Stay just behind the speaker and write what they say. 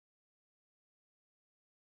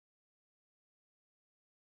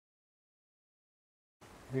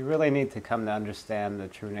We really need to come to understand the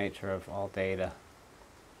true nature of all data.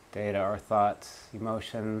 Data are thoughts,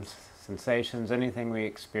 emotions, sensations, anything we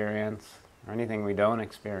experience, or anything we don't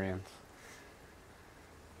experience.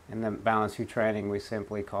 In the Balanced View training, we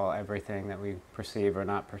simply call everything that we perceive or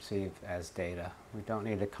not perceive as data. We don't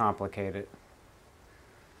need to complicate it.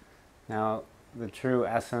 Now, the true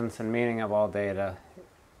essence and meaning of all data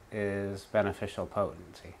is beneficial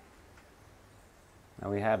potency. Now,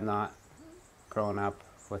 we have not grown up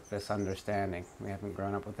with this understanding. We haven't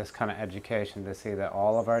grown up with this kind of education to see that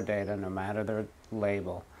all of our data, no matter their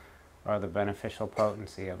label, are the beneficial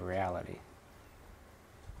potency of reality.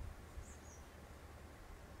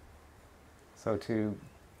 So to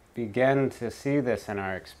begin to see this in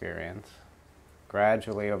our experience,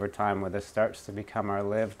 gradually over time, where this starts to become our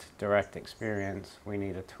lived direct experience, we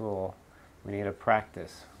need a tool, we need a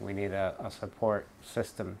practice, we need a support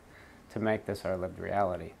system to make this our lived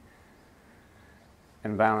reality.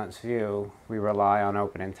 In Balanced View, we rely on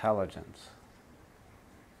open intelligence,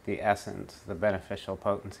 the essence, the beneficial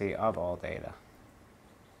potency of all data.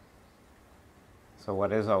 So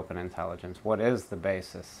what is open intelligence? What is the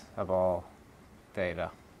basis of all data?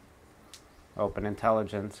 Open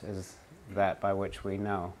intelligence is that by which we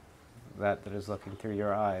know, that is looking through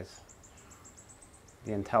your eyes.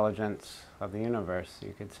 The intelligence of the universe,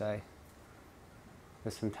 you could say.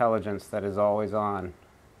 This intelligence that is always on,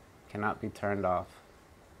 cannot be turned off.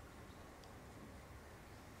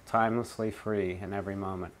 Timelessly free in every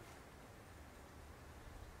moment.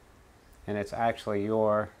 And it's actually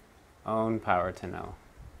your own power to know.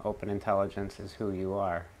 Open intelligence is who you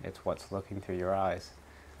are. It's what's looking through your eyes.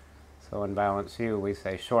 So in Balanced View, we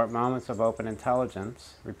say short moments of open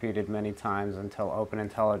intelligence, repeated many times until open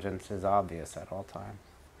intelligence is obvious at all times.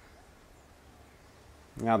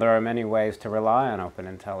 Now, there are many ways to rely on open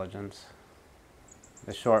intelligence.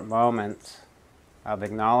 The short moments of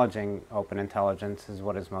acknowledging open intelligence is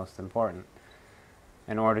what is most important.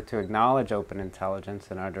 In order to acknowledge open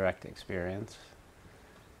intelligence in our direct experience,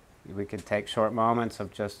 we could take short moments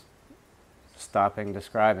of just stopping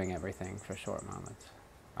describing everything for short moments,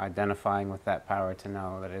 identifying with that power to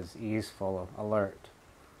know that is easeful, alert.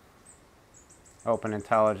 Open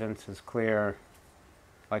intelligence is clear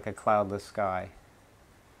like a cloudless sky.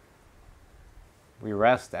 We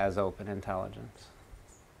rest as open intelligence,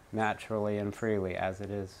 naturally and freely as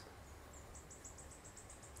it is.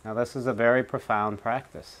 Now, this is a very profound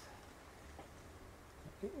practice.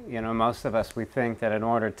 You know, most of us, we think that in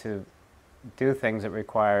order to do things, it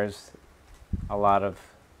requires a lot of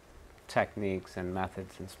techniques and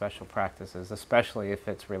methods and special practices, especially if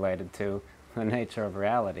it's related to the nature of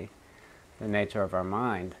reality, the nature of our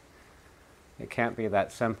mind. It can't be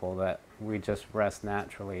that simple that we just rest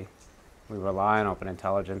naturally. We rely on open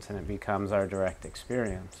intelligence and it becomes our direct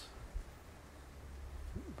experience.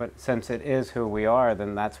 But since it is who we are,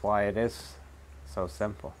 then that's why it is so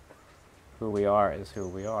simple. Who we are is who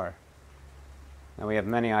we are. And we have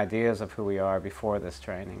many ideas of who we are before this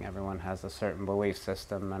training. Everyone has a certain belief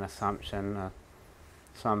system, an assumption,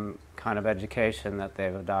 some kind of education that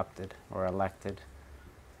they've adopted or elected.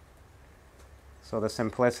 So the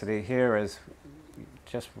simplicity here is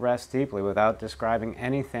just rest deeply without describing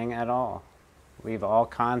anything at all. Leave all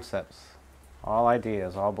concepts, all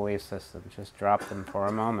ideas, all belief systems. Just drop them for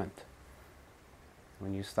a moment.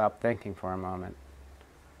 When you stop thinking for a moment,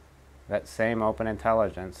 that same open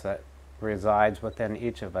intelligence that resides within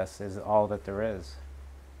each of us is all that there is.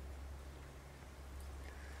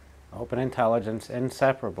 Open intelligence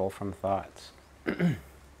inseparable from thoughts. The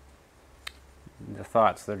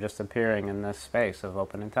thoughts, they're just appearing in this space of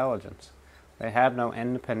open intelligence. They have no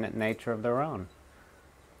independent nature of their own.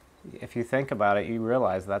 If you think about it, you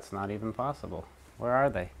realize that's not even possible. Where are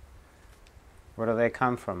they? Where do they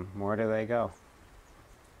come from? Where do they go?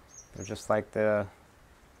 They're just like the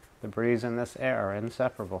breeze and this air are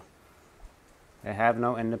inseparable. They have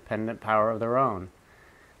no independent power of their own.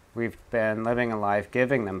 We've been living a life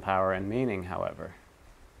giving them power and meaning, however.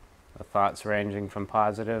 The thoughts ranging from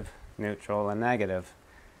positive, neutral, and negative,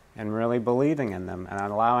 and really believing in them and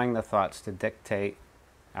allowing the thoughts to dictate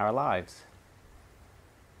our lives.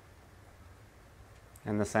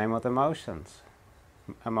 And the same with emotions.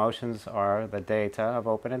 Emotions are the data of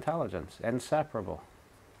open intelligence, inseparable.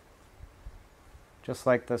 Just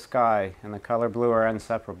like the sky and the color blue are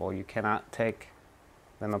inseparable, you cannot take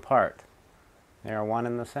them apart. They are one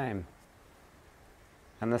and the same.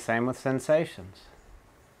 And the same with sensations.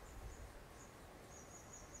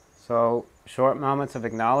 So, short moments of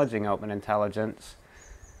acknowledging open intelligence,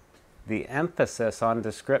 the emphasis on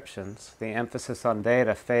descriptions, the emphasis on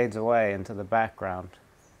data fades away into the background.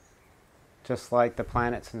 Just like the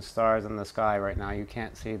planets and stars in the sky right now, you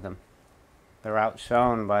can't see them. They're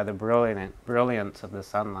outshone by the brilliance of the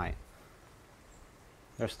sunlight.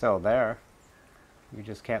 They're still there. You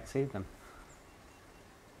just can't see them.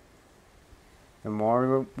 The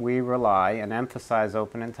more we rely and emphasize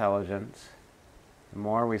open intelligence, the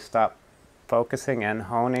more we stop focusing in,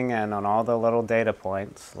 honing in on all the little data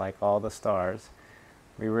points, like all the stars,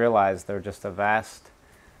 we realize they're just a vast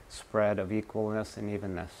spread of equalness and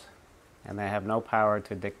evenness, and they have no power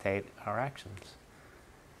to dictate our actions.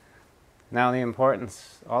 Now, the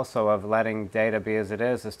importance also of letting data be as it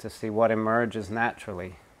is to see what emerges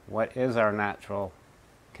naturally. What is our natural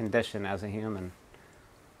condition as a human?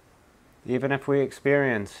 Even if we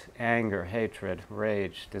experience anger, hatred,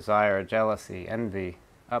 rage, desire, jealousy, envy,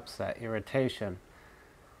 upset, irritation,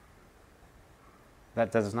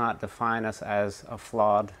 that does not define us as a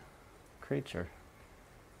flawed creature.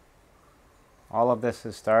 All of this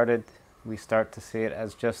has started, we start to see it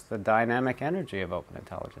as just the dynamic energy of open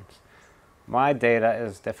intelligence. My data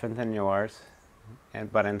is different than yours,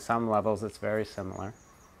 but in some levels it's very similar.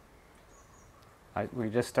 We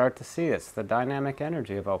just start to see it's the dynamic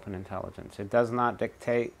energy of open intelligence. It does not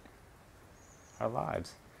dictate our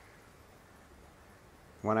lives.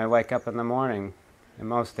 When I wake up in the morning, in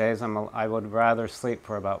most days I would rather sleep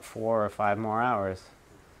for about 4 or 5 more hours.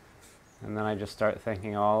 And then I just start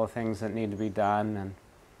thinking all the things that need to be done and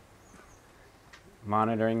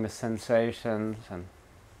monitoring the sensations and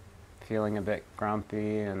feeling a bit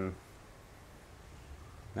grumpy. And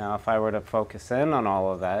now if I were to focus in on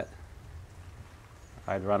all of that,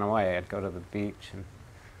 I'd run away. I'd go to the beach and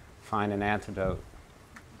find an antidote.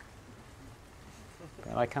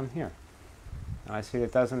 But I come here. And I see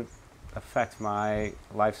it doesn't affect my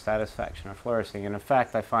life satisfaction or flourishing. And in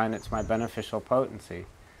fact, I find it's my beneficial potency.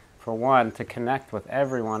 For one, to connect with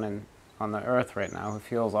everyone on the earth right now who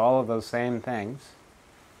feels all of those same things.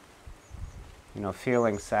 You know,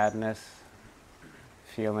 feeling sadness,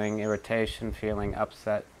 feeling irritation, feeling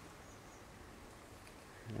upset.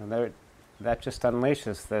 You know, that just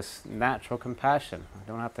unleashes this natural compassion. I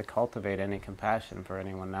don't have to cultivate any compassion for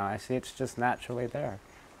anyone now. I see it's just naturally there.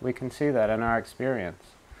 We can see that in our experience.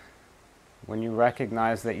 When you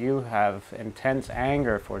recognize that you have intense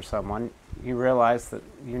anger for someone, you realize that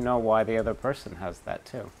you know why the other person has that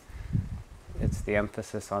too. It's the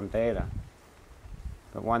emphasis on data.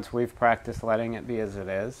 But once we've practiced letting it be as it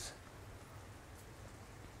is,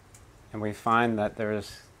 and we find that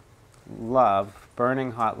there's love,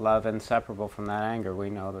 burning hot love inseparable from that anger, we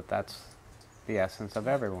know that that's the essence of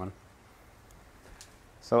everyone.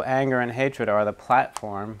 So anger and hatred are the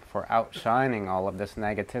platform for outshining all of this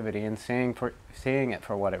negativity and seeing it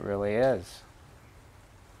for what it really is.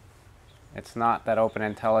 It's not that open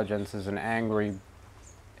intelligence is an angry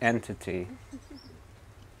entity.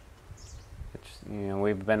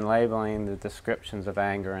 We've been labeling the descriptions of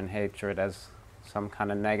anger and hatred as some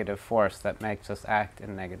kind of negative force that makes us act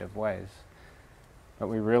in negative ways. But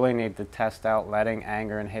we really need to test out letting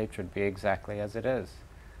anger and hatred be exactly as it is.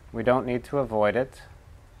 We don't need to avoid it.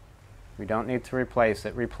 We don't need to replace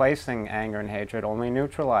it. Replacing anger and hatred only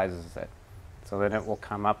neutralizes it, so that it will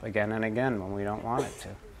come up again and again when we don't want it to.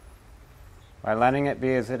 By letting it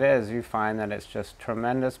be as it is, you find that it's just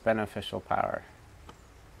tremendous beneficial power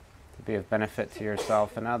to be of benefit to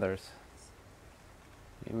yourself and others.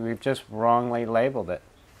 We've just wrongly labeled it.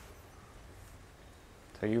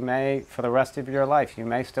 So you may, for the rest of your life, you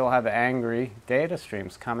may still have angry data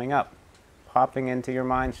streams coming up, popping into your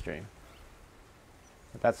mind stream.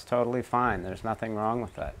 But that's totally fine. There's nothing wrong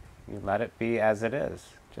with that. You let it be as it is.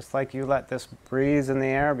 Just like you let this breeze in the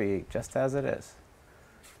air be just as it is.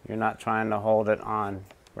 You're not trying to hold it on,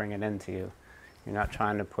 bring it into you. You're not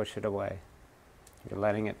trying to push it away. You're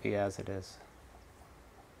letting it be as it is.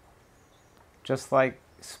 Just like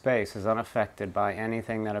space is unaffected by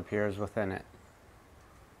anything that appears within it,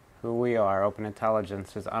 who we are, open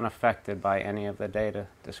intelligence, is unaffected by any of the data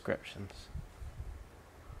descriptions.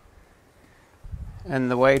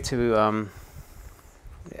 And the way to,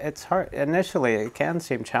 it's hard, initially it can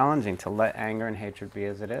seem challenging to let anger and hatred be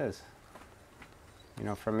as it is. You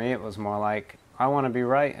know, for me it was more like, I want to be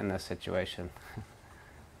right in this situation.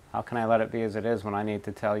 How can I let it be as it is when I need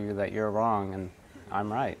to tell you that you're wrong and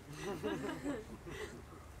I'm right?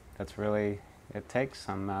 That's really, it takes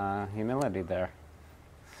some humility there.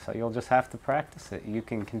 So you'll just have to practice it. You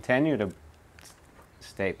can continue to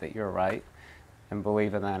state that you're right and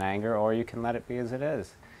believe in that anger, or you can let it be as it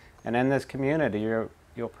is. And in this community,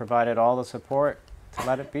 you'll provide it all the support to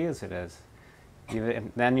let it be as it is.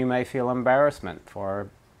 Then you may feel embarrassment for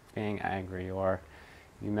being angry, or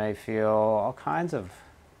you may feel all kinds of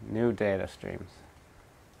new data streams.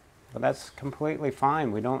 But that's completely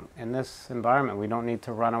fine. We don't, in this environment, we don't need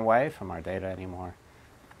to run away from our data anymore.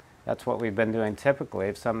 That's what we've been doing typically.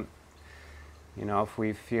 If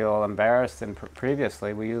we feel embarrassed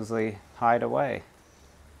previously, we usually hide away.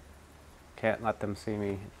 Can't let them see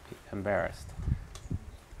me embarrassed.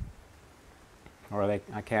 Or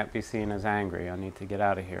I can't be seen as angry. I need to get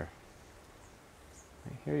out of here.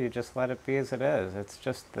 Here you just let it be as it is. It's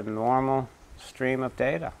just the normal stream of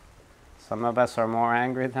data. Some of us are more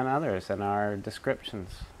angry than others in our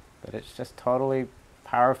descriptions, but it's just totally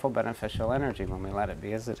powerful, beneficial energy when we let it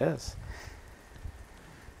be as it is.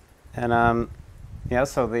 And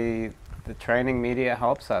so the training media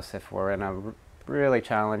helps us if we're in a really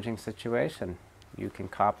challenging situation. You can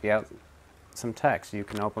copy out some text. You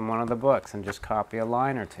can open one of the books and just copy a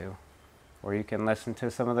line or two. Or you can listen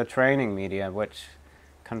to some of the training media, which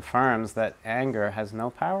confirms that anger has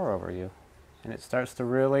no power over you. And it starts to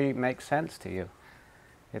really make sense to you.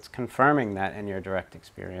 It's confirming that in your direct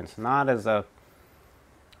experience, not as a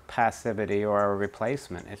passivity or a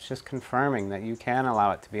replacement. It's just confirming that you can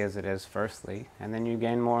allow it to be as it is firstly, and then you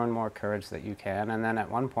gain more and more courage that you can, and then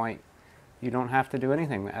at one point you don't have to do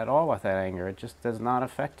anything at all with that anger. It just does not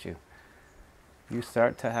affect you. You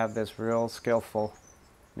start to have this real skillful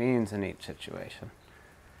means in each situation.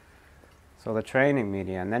 So the training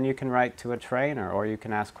media, and then you can write to a trainer, or you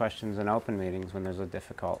can ask questions in open meetings when there's a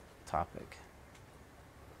difficult topic.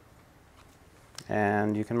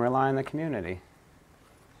 And you can rely on the community.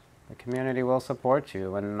 The community will support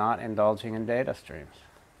you in not indulging in data streams.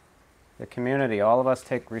 The community, all of us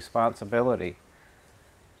take responsibility.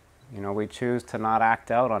 We choose to not act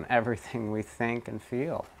out on everything we think and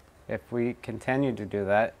feel. If we continue to do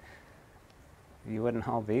that, you wouldn't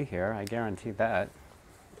all be here, I guarantee that.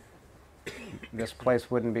 This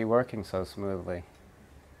place wouldn't be working so smoothly.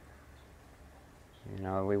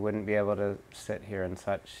 We wouldn't be able to sit here in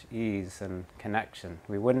such ease and connection.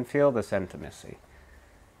 We wouldn't feel this intimacy.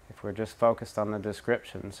 If we're just focused on the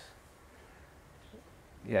descriptions,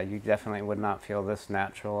 you definitely would not feel this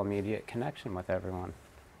natural, immediate connection with everyone.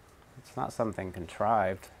 It's not something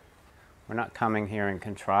contrived. We're not coming here and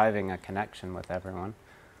contriving a connection with everyone.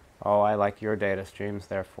 Oh, I like your data streams,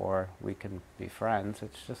 therefore we can be friends.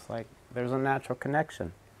 It's just like there's a natural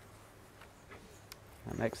connection.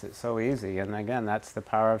 That makes it so easy. And again, that's the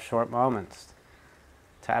power of short moments.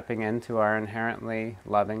 Tapping into our inherently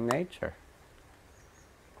loving nature.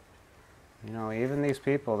 Even these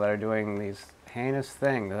people that are doing these heinous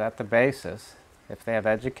things at the basis, if they have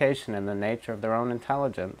education in the nature of their own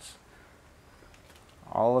intelligence,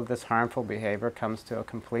 all of this harmful behavior comes to a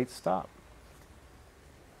complete stop.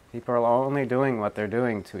 People are only doing what they're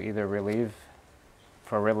doing to either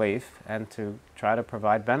for relief and to try to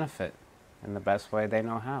provide benefit in the best way they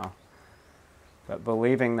know how. But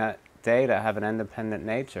believing that data have an independent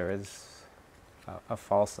nature is a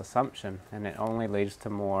false assumption, and it only leads to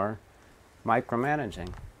more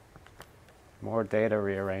micromanaging, more data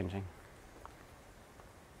rearranging.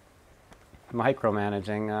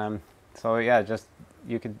 Micromanaging, just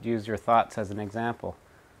you could use your thoughts as an example.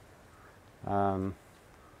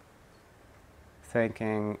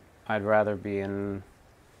 Thinking, I'd rather be in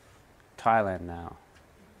Thailand now.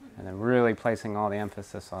 And then really placing all the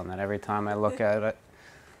emphasis on that. Every time I look at it,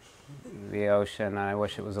 the ocean, I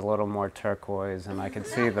wish it was a little more turquoise and I could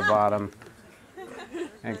see the bottom.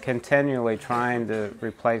 And continually trying to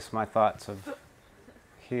replace my thoughts of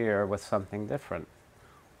here with something different.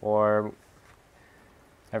 Or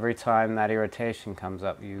every time that irritation comes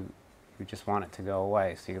up, you just want it to go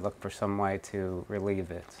away. So you look for some way to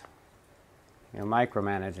relieve it.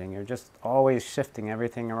 Micromanaging, you're just always shifting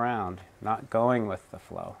everything around, not going with the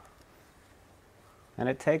flow. And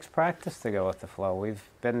it takes practice to go with the flow. We've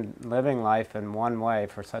been living life in one way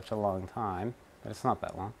for such a long time, but it's not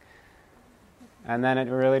that long. And then it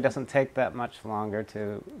really doesn't take that much longer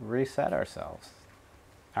to reset ourselves.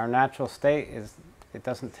 Our natural state is, it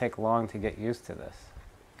doesn't take long to get used to this,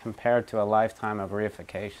 compared to a lifetime of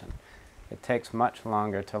reification. It takes much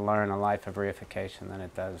longer to learn a life of reification than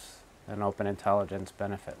it does an open intelligence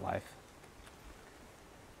benefit life.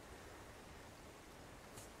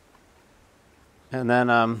 And then,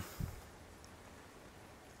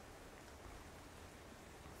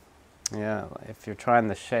 if you're trying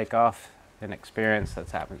to shake off an experience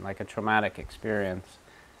that's happened, like a traumatic experience,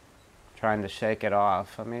 trying to shake it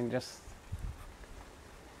off, just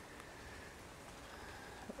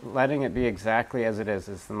letting it be exactly as it is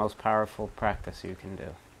the most powerful practice you can do.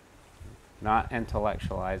 Not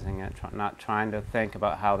intellectualizing it, not trying to think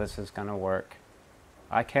about how this is going to work.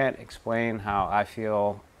 I can't explain how I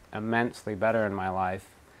feel immensely better in my life.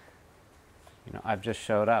 I've just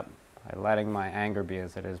showed up. by letting my anger be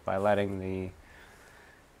as it is, by letting the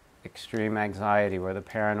extreme anxiety or the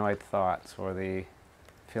paranoid thoughts or the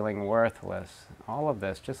feeling worthless, all of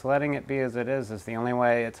this, just letting it be as it is the only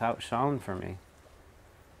way it's outshone for me.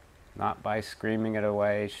 Not by screaming it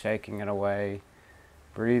away, shaking it away,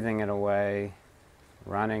 breathing it away,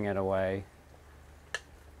 running it away.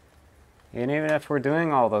 And even if we're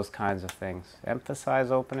doing all those kinds of things, emphasize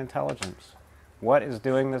open intelligence. What is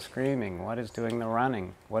doing the screaming? What is doing the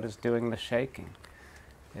running? What is doing the shaking?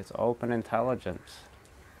 It's open intelligence.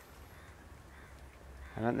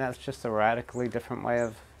 And then that's just a radically different way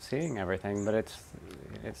of seeing everything, but it's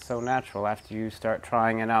so natural after you start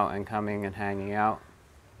trying it out and coming and hanging out,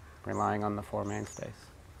 relying on the Four Mainstays.